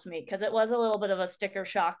definitely helps me because it was a little bit of a sticker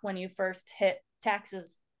shock when you first hit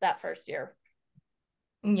taxes that first year.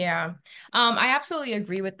 Yeah, I absolutely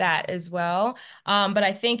agree with that as well. But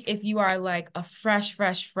I think if you are like a fresh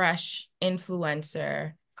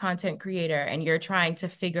influencer, content creator, and you're trying to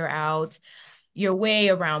figure out your way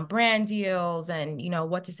around brand deals and, you know,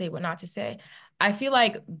 what to say, what not to say, I feel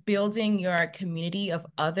like building your community of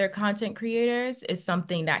other content creators is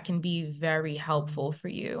something that can be very helpful for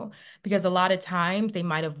you because a lot of times they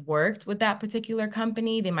might have worked with that particular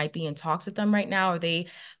company. They might be in talks with them right now, or they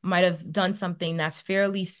might have done something that's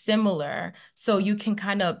fairly similar. So you can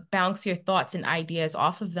kind of bounce your thoughts and ideas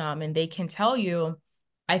off of them, and they can tell you,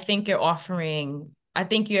 I think you're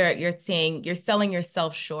saying you're selling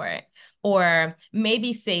yourself short, or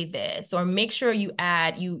maybe say this, or make sure you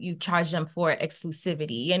charge them for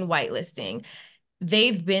exclusivity and whitelisting.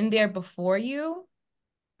 They've been there before you,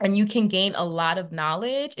 and you can gain a lot of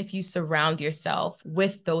knowledge if you surround yourself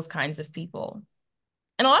with those kinds of people.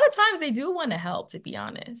 And a lot of times they do want to help, to be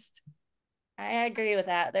honest. I agree with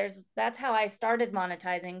that. That's how I started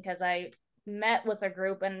monetizing because I met with a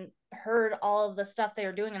group and heard all of the stuff they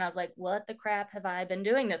were doing and I was like, what the crap have I been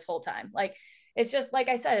doing this whole time? Like it's just like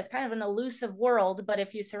I said, it's kind of an elusive world, but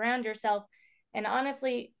if you surround yourself, and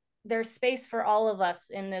honestly, there's space for all of us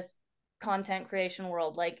in this content creation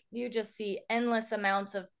world. Like you just see endless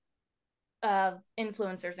amounts of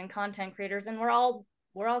influencers and content creators and we're all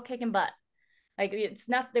kicking butt. Like it's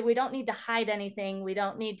not that we don't need to hide anything. We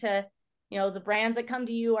don't need to, you know, the brands that come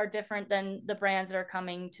to you are different than the brands that are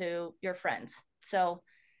coming to your friends. So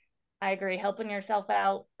I agree. Helping yourself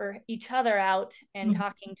out or each other out and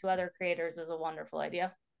talking to other creators is a wonderful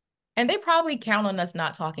idea. And they probably count on us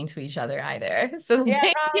not talking to each other either. So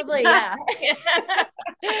Yeah, probably. Yeah.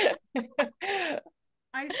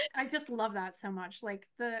 I just love that so much. Like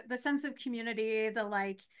the sense of community, the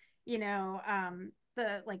like,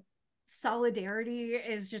 the like solidarity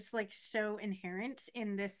is just like so inherent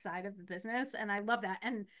in this side of the business. And I love that.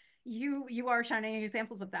 And you are shining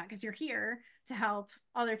examples of that because you're here to help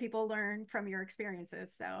other people learn from your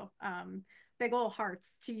experiences. So big ol'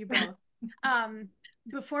 hearts to you both.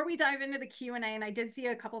 Before we dive into the Q&A, and I did see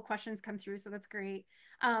a couple questions come through, so that's great.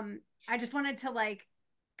 I just wanted to like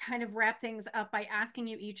kind of wrap things up by asking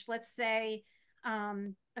you each, let's say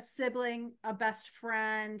a sibling, a best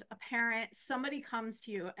friend, a parent, somebody comes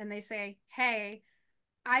to you and they say, hey,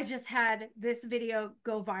 I just had this video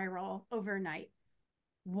go viral overnight.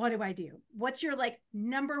 What do I do? What's your like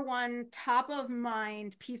number one top of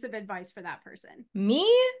mind piece of advice for that person? Me?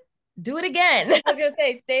 Do it again. I was gonna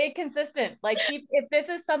say, stay consistent. Like if this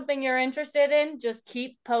is something you're interested in, just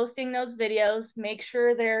keep posting those videos. Make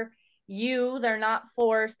sure they're not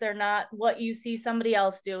forced, they're not what you see somebody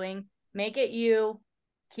else doing. Make it you.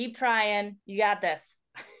 Keep trying. You got this.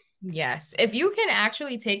 Yes. If you can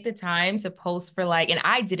actually take the time to post for like, and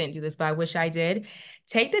I didn't do this, but I wish I did,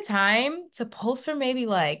 take the time to post for maybe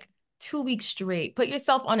like 2 weeks straight. Put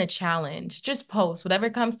yourself on a challenge. Just post whatever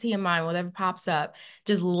comes to your mind, whatever pops up.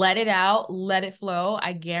 Just let it out, let it flow.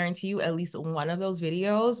 I guarantee you at least one of those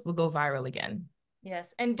videos will go viral again.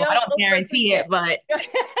 Yes. And Well, I don't guarantee it, but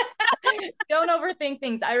don't overthink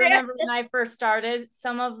things. I remember when I first started,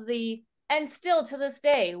 and still to this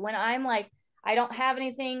day, when I'm like, I don't have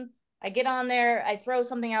anything, I get on there, I throw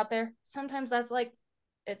something out there. Sometimes that's like,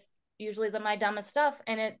 it's usually my dumbest stuff.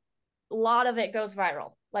 And a lot of it goes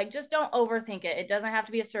viral. Like, just don't overthink it. It doesn't have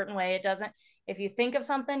to be a certain way. If you think of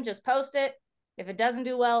something, just post it. If it doesn't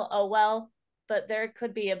do well, oh well. but there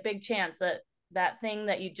could be a big chance that that thing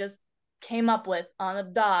that you just came up with on a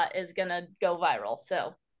dot is gonna go viral.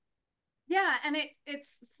 So yeah, and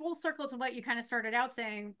it's full circle to what you kind of started out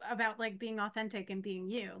saying about like being authentic and being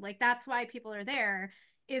you. Like that's why people are there,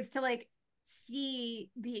 is to like see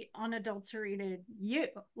the unadulterated you.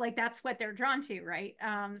 Like that's what they're drawn to, right?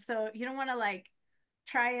 So you don't want to like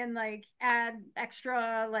try and like add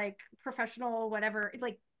extra like professional whatever.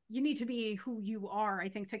 Like you need to be who you are, I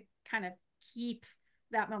think, to kind of keep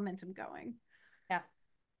that momentum going. yeah.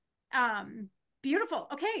 Um, Beautiful.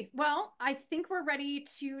 Okay, well, I think we're ready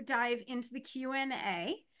to dive into the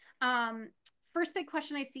Q&A. First big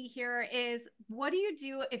question I see here is, what do you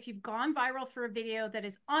do if you've gone viral for a video that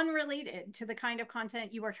is unrelated to the kind of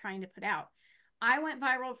content you are trying to put out? I went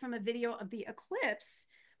viral from a video of the eclipse,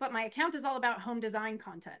 but my account is all about home design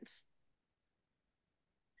content.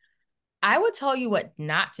 I would tell you what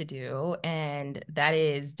not to do, and that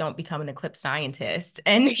is don't become an eclipse scientist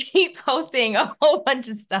and keep posting a whole bunch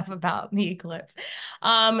of stuff about the eclipse.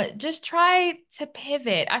 Just try to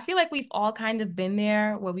pivot. I feel like we've all kind of been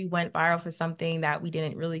there where we went viral for something that we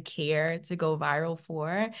didn't really care to go viral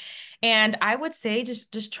for. And I would say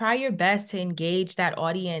just try your best to engage that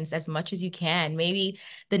audience as much as you can. Maybe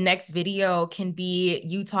the next video can be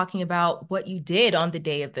you talking about what you did on the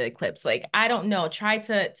day of the eclipse. Like, I don't know, try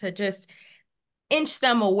to just inch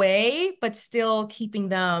them away, but still keeping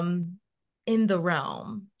them in the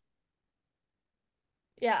realm.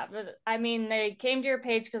 Yeah, but I mean, they came to your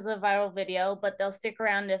page because of a viral video, but they'll stick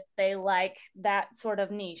around if they like that sort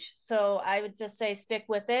of niche. So I would just say stick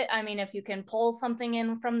with it. I mean, if you can pull something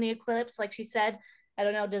in from the eclipse, like she said, I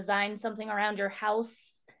don't know, design something around your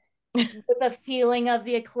house with a feeling of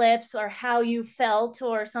the eclipse or how you felt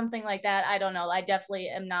or something like that. I don't know. I definitely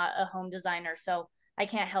am not a home designer, so I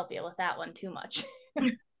can't help you with that one too much.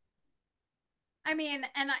 I mean,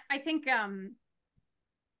 and I think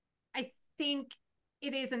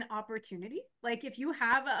it is an opportunity. Like if you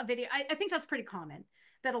have a video, I think that's pretty common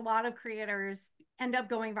that a lot of creators end up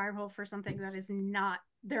going viral for something that is not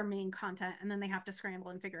their main content, and then they have to scramble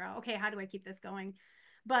and figure out, okay, how do I keep this going?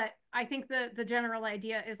 But I think the general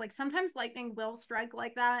idea is like sometimes lightning will strike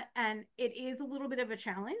like that, and it is a little bit of a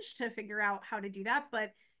challenge to figure out how to do that.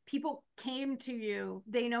 But people came to you,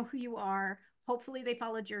 they know who you are. Hopefully, they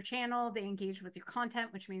followed your channel, they engaged with your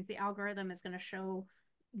content, which means the algorithm is going to show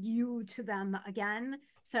you to them again.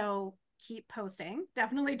 So keep posting.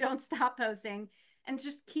 Definitely don't stop posting and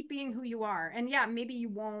just keep being who you are. And yeah, maybe you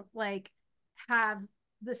won't like have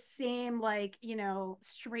the same like, you know,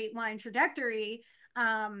 straight line trajectory.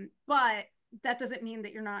 But that doesn't mean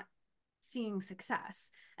that you're not seeing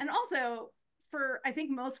success. And also for I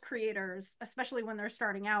think most creators, especially when they're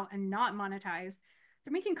starting out and not monetized,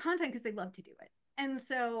 they're making content because they love to do it. And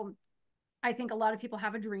so I think a lot of people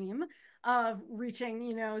have a dream of reaching,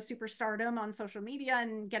 you know, superstardom on social media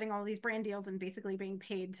and getting all these brand deals and basically being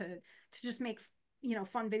paid to just make, you know,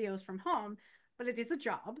 fun videos from home. But it is a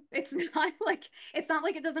job. It's not like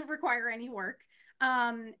it doesn't require any work.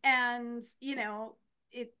 And you know,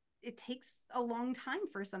 it takes a long time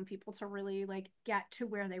for some people to really like get to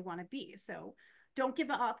where they want to be. So don't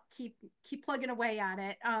give up. Keep plugging away at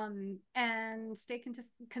it. And stay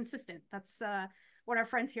consistent. That's what our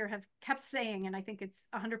friends here have kept saying, and I think it's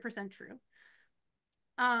 100% true.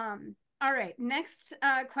 All right, next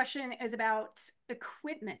question is about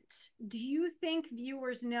equipment. Do you think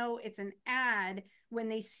viewers know it's an ad when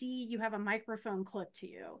they see you have a microphone clipped to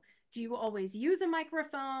you? Do you always use a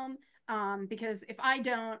microphone? Because if I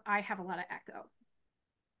don't, I have a lot of echo.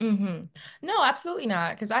 Mm-hmm. No, absolutely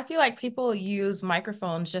not. Because I feel like people use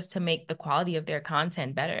microphones just to make the quality of their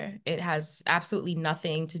content better. It has absolutely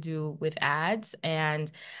nothing to do with ads.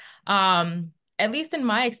 And at least in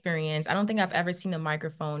my experience, I don't think I've ever seen a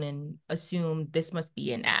microphone and assumed this must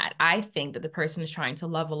be an ad. I think that the person is trying to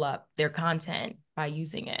level up their content by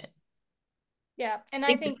using it. Yeah, and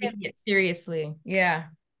I think they're taking it seriously. Yeah.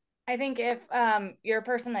 I think if you're a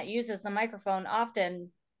person that uses the microphone often,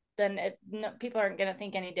 then no, people aren't going to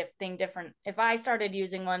think anything different. If I started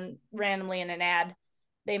using one randomly in an ad,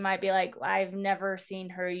 they might be like, I've never seen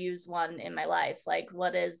her use one in my life. Like,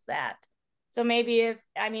 what is that? So maybe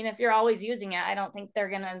if you're always using it, I don't think they're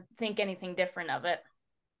going to think anything different of it.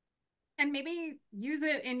 And maybe use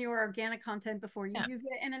it in your organic content before you use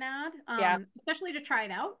it in an ad, Yeah. especially to try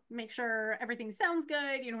it out. Make sure everything sounds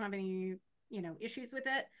good. You don't have any, you know, issues with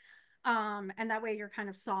it. And that way you're kind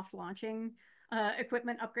of soft launching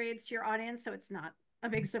equipment upgrades to your audience. So it's not a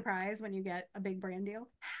big surprise when you get a big brand deal.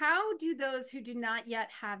 How do those who do not yet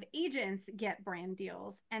have agents get brand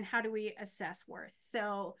deals? And how do we assess worth?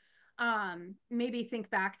 So maybe think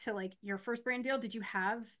back to like your first brand deal. Did you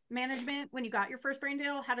have management when you got your first brand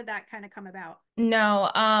deal? How did that kind of come about? No,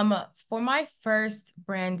 for my first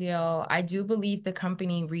brand deal, I do believe the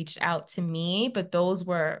company reached out to me, but those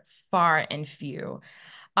were far and few.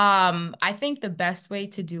 I think the best way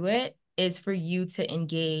to do it is for you to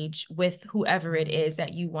engage with whoever it is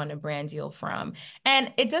that you want a brand deal from.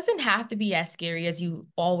 And it doesn't have to be as scary as you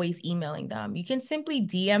always emailing them. You can simply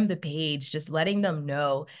DM the page, just letting them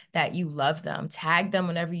know that you love them. Tag them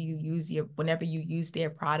whenever you use their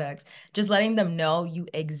products. Just letting them know you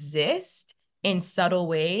exist in subtle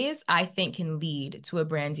ways, I think can lead to a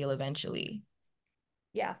brand deal eventually.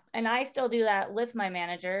 Yeah. And I still do that with my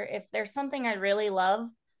manager. If there's something I really love,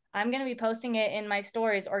 I'm going to be posting it in my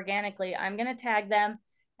stories organically. I'm going to tag them,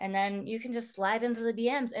 and then you can just slide into the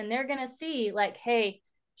DMs and they're going to see, like, hey,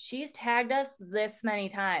 she's tagged us this many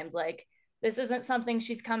times. Like, this isn't something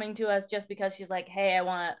she's coming to us just because she's like, hey,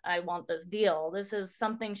 I want this deal. This is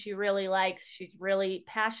something she really likes. She's really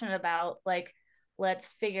passionate about. Like,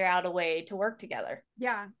 let's figure out a way to work together.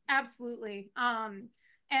 Yeah, absolutely.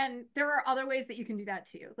 And there are other ways that you can do that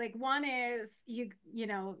too. Like one is you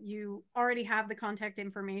already have the contact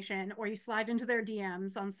information or you slide into their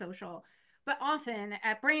DMs on social. But often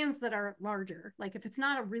at brands that are larger, like if it's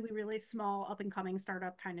not a really, really small up and coming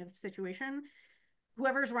startup kind of situation,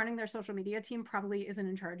 whoever's running their social media team probably isn't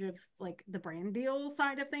in charge of like the brand deal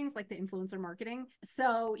side of things, like the influencer marketing.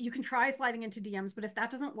 So you can try sliding into DMs, but if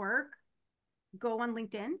that doesn't work, go on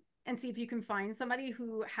LinkedIn and see if you can find somebody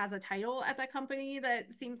who has a title at that company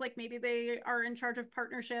that seems like maybe they are in charge of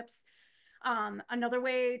partnerships. Another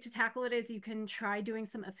way to tackle it is you can try doing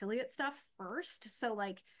some affiliate stuff first. So,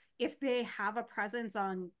 like, if they have a presence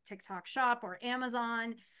on TikTok Shop or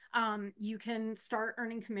Amazon, you can start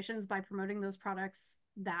earning commissions by promoting those products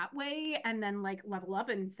that way and then like level up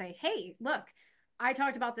and say, hey, look, I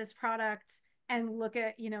talked about this product and look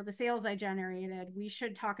at the sales I generated. We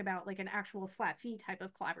should talk about like an actual flat fee type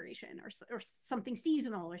of collaboration or something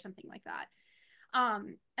seasonal or something like that.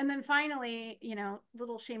 And then finally,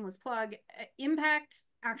 little shameless plug, Impact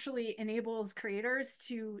actually enables creators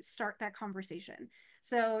to start that conversation.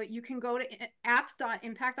 So you can go to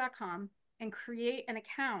app.impact.com and create an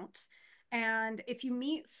account. And if you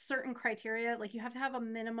meet certain criteria, like you have to have a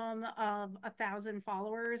minimum of 1,000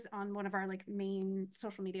 followers on one of our like main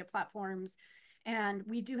social media platforms. And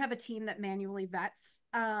we do have a team that manually vets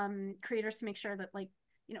creators to make sure that like,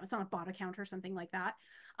 it's not a bot account or something like that.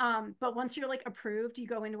 But once you're like approved, you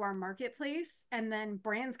go into our marketplace and then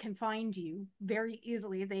brands can find you very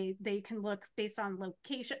easily. They can look based on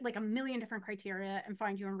location, like a million different criteria and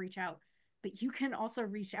find you and reach out. But you can also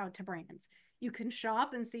reach out to brands. You can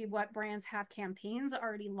shop and see what brands have campaigns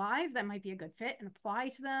already live that might be a good fit and apply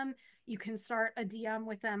to them. You can start a DM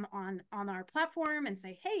with them on our platform and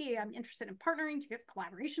say, hey, I'm interested in partnering. Do you have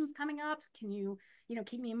collaborations coming up? Can you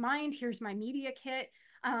keep me in mind? Here's my media kit.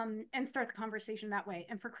 And start the conversation that way.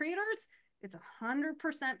 And for creators, it's 100%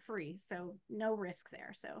 free, so no risk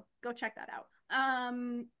there. So go check that out.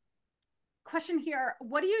 Question here: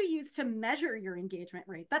 what do you use to measure your engagement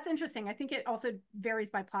rate? That's interesting. I think it also varies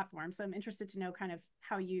by platform, so I'm interested to know kind of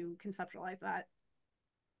how you conceptualize that.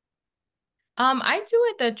 I do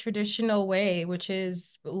it the traditional way, which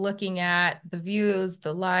is looking at the views,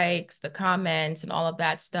 the likes, the comments, and all of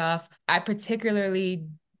that stuff. I particularly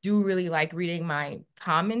do really like reading my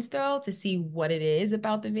comments though to see what it is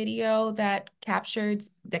about the video that captured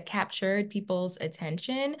people's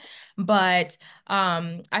attention. But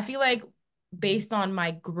I feel like based on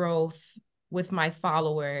my growth with my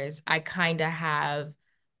followers, I kind of have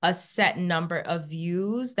a set number of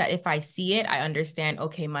views that if I see it, I understand,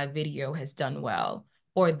 okay, my video has done well,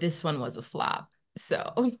 or this one was a flop.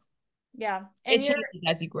 So Yeah. it And changes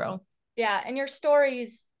as you grow. yeah, and your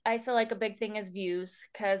stories, I feel like a big thing is views,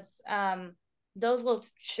 because those will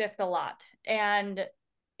shift a lot. And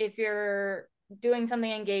if you're doing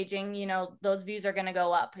something engaging, those views are going to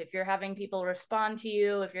go up. If you're having people respond to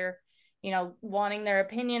you, if you're, wanting their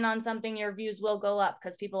opinion on something, your views will go up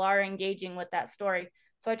because people are engaging with that story.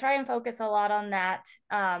 So I try and focus a lot on that.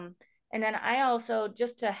 And then I also,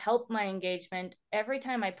 just to help my engagement, every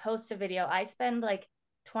time I post a video, I spend like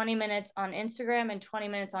 20 minutes on Instagram and 20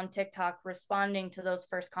 minutes on TikTok responding to those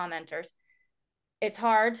first commenters. It's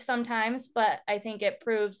hard sometimes, but I think it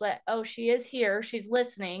proves that, oh, she is here, she's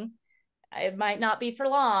listening. It might not be for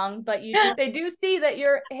long, but they do see that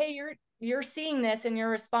you're seeing this and you're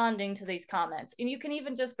responding to these comments. And you can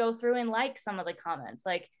even just go through and like some of the comments.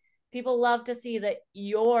 Like, people love to see that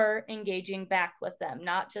you're engaging back with them,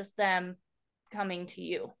 not just them coming to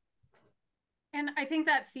you. And I think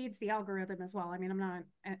that feeds the algorithm as well. I mean, I'm not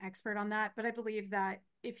an expert on that, but I believe that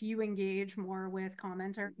if you engage more with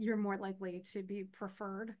commenter, you're more likely to be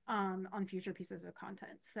preferred on future pieces of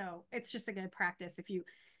content. So it's just a good practice if you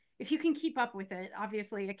can keep up with it.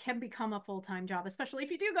 Obviously, it can become a full-time job, especially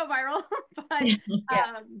if you do go viral. But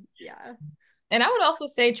Yes. yeah. And I would also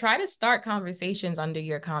say try to start conversations under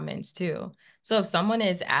your comments too. So if someone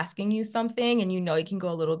is asking you something and you know you can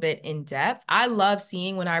go a little bit in depth, I love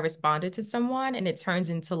seeing when I responded to someone and it turns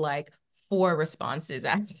into like 4 responses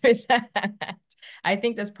after that. I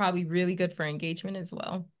think that's probably really good for engagement as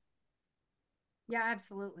well. Yeah,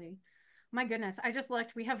 absolutely. My goodness, I just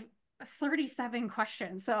looked. We have 37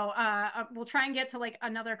 questions. So we'll try and get to like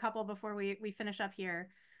another couple before we finish up here.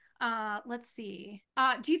 Let's see.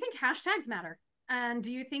 Do you think hashtags matter? And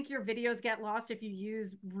do you think your videos get lost if you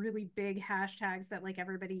use really big hashtags that like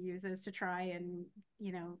everybody uses to try and,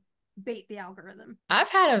 bait the algorithm? I've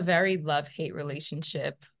had a very love-hate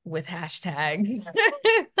relationship with hashtags.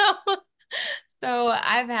 So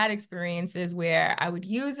I've had experiences where I would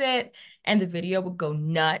use it and the video would go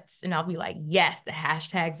nuts and I'll be like, yes, the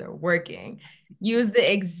hashtags are working. Use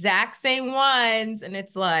the exact same ones and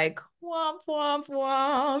it's like, womp, womp,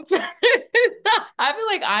 womp. I feel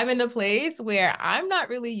like I'm in a place where I'm not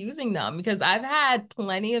really using them because I've had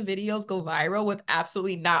plenty of videos go viral with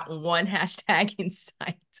absolutely not one hashtag in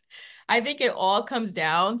sight. I think it all comes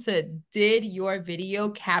down to, did your video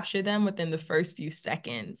capture them within the first few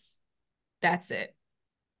seconds? That's it.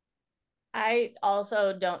 I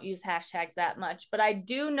also don't use hashtags that much, but I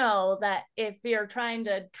do know that if you're trying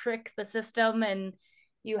to trick the system and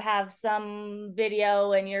you have some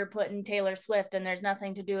video and you're putting Taylor Swift and there's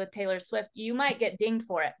nothing to do with Taylor Swift, you might get dinged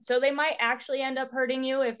for it. So they might actually end up hurting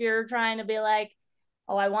you if you're trying to be like,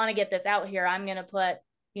 oh, I want to get this out here. I'm going to put,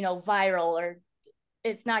 viral, or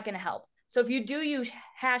it's not going to help. So if you do use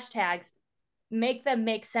hashtags, make them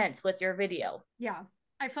make sense with your video. Yeah,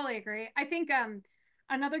 I fully agree. I think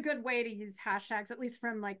another good way to use hashtags, at least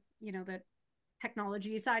from like, the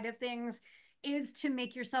technology side of things, is to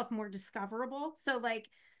make yourself more discoverable. So like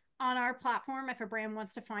on our platform, if a brand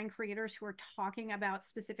wants to find creators who are talking about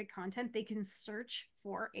specific content, they can search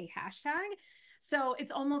for a hashtag. So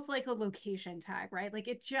it's almost like a location tag, right? Like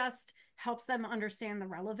it just helps them understand the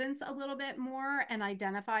relevance a little bit more and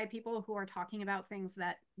identify people who are talking about things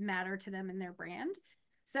that matter to them and their brand.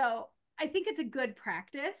 So I think it's a good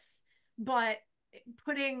practice, but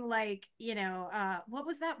putting like, what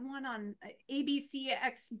was that one on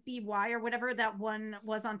ABCXBY or whatever that one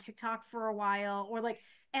was on TikTok for a while, or like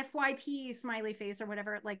FYP smiley face or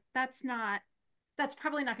whatever, like that's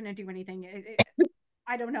probably not going to do anything.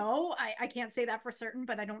 I don't know. I can't say that for certain,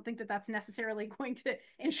 but I don't think that that's necessarily going to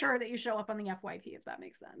ensure that you show up on the FYP, if that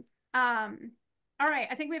makes sense. All right,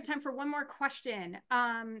 I think we have time for one more question.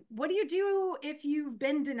 What do you do if you've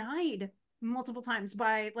been denied multiple times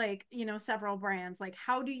by like, several brands? Like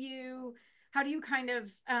how do you kind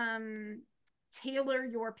of tailor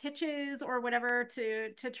your pitches or whatever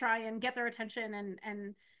to try and get their attention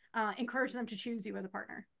and encourage them to choose you as a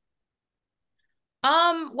partner?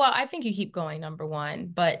 Well, I think you keep going, number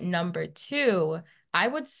one, but number two, I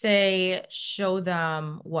would say show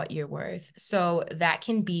them what you're worth. So that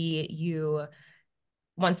can be you,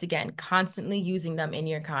 once again, constantly using them in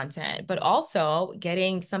your content, but also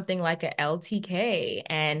getting something like a LTK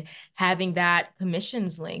and having that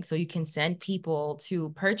commissions link so you can send people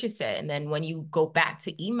to purchase it. And then when you go back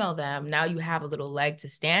to email them, now you have a little leg to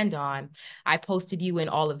stand on. I posted you in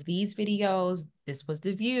all of these videos. This was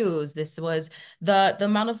the views. This was the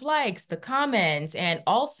amount of likes, the comments. And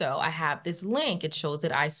also I have this link. It shows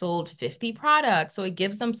that I sold 50 products. So it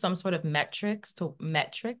gives them some sort of metrics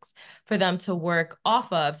for them to work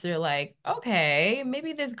off of. So you're like, okay,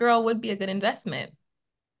 maybe this girl would be a good investment.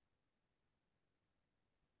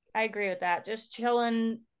 I agree with that. Just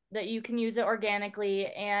showing that you can use it organically.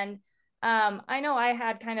 And I know I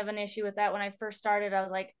had kind of an issue with that when I first started. I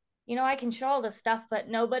was like, I can show all this stuff, but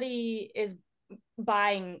nobody is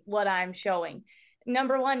buying what I'm showing.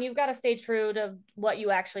 Number one, you've got to stay true to what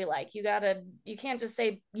you actually like. You can't just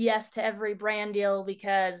say yes to every brand deal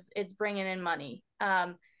because it's bringing in money.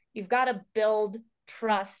 You've got to build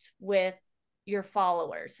trust with your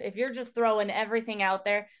followers. If you're just throwing everything out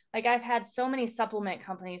there, like I've had so many supplement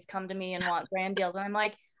companies come to me and want brand deals, and I'm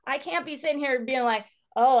like, I can't be sitting here being like,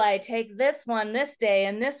 oh, I take this one this day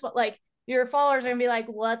and this one. Like your followers are gonna be like,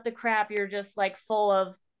 what the crap? You're just like full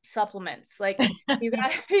of supplements. Like you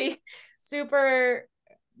gotta be super,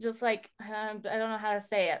 just like I don't know how to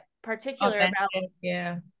say it, particular about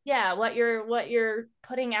yeah, what you're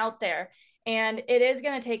putting out there. And it is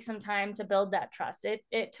going to take some time to build that trust.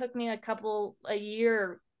 It took me a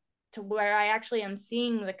year to where I actually am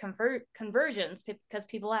seeing the conversions, because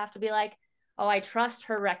people have to be like, oh, I trust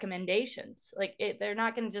her recommendations. Like they're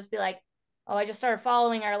not going to just be like, oh, I just started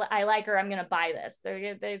following her, I like her, I'm going to buy this.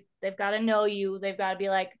 They've got to know you. They've got to be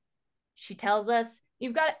like, she tells us.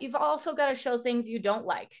 You've also got to show things you don't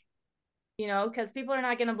like, because people are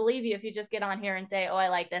not going to believe you if you just get on here and say, oh, I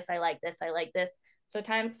like this, I like this, I like this. So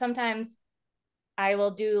sometimes I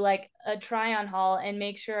will do like a try on haul and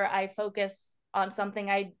make sure I focus on something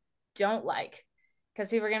I don't like, because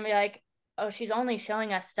people are going to be like, oh, she's only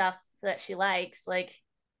showing us stuff that she likes. Like,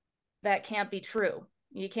 that can't be true.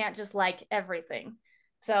 You can't just like everything.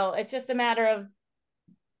 So it's just a matter of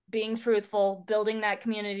being truthful, building that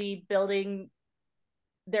community, building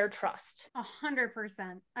their trust.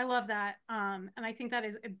 100%. I love that. And I think that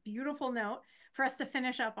is a beautiful note for us to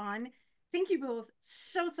finish up on. Thank you both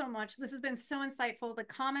so much. This has been so insightful. The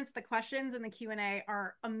comments, the questions, and the Q&A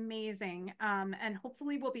are amazing. And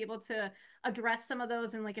hopefully we'll be able to address some of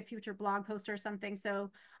those in like a future blog post or something.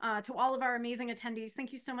 So to all of our amazing attendees,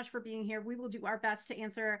 thank you so much for being here. We will do our best to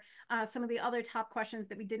answer some of the other top questions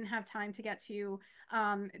that we didn't have time to get to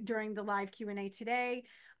during the live Q&A today.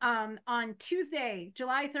 On Tuesday,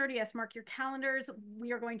 July 30th, mark your calendars.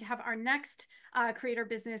 We are going to have our next Creator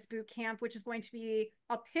Business Boot Camp, which is going to be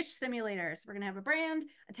a pitch simulator. So we're going to have a brand,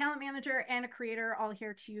 a talent manager, and a creator all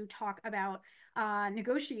here to talk about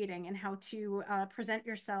negotiating and how to present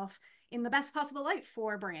yourself in the best possible light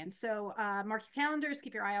for brands. So mark your calendars,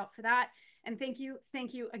 keep your eye out for that. And thank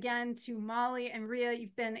you again to Molly and Ria.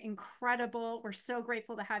 You've been incredible. We're so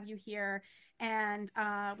grateful to have you here. And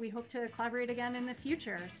we hope to collaborate again in the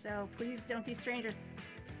future. So please don't be strangers.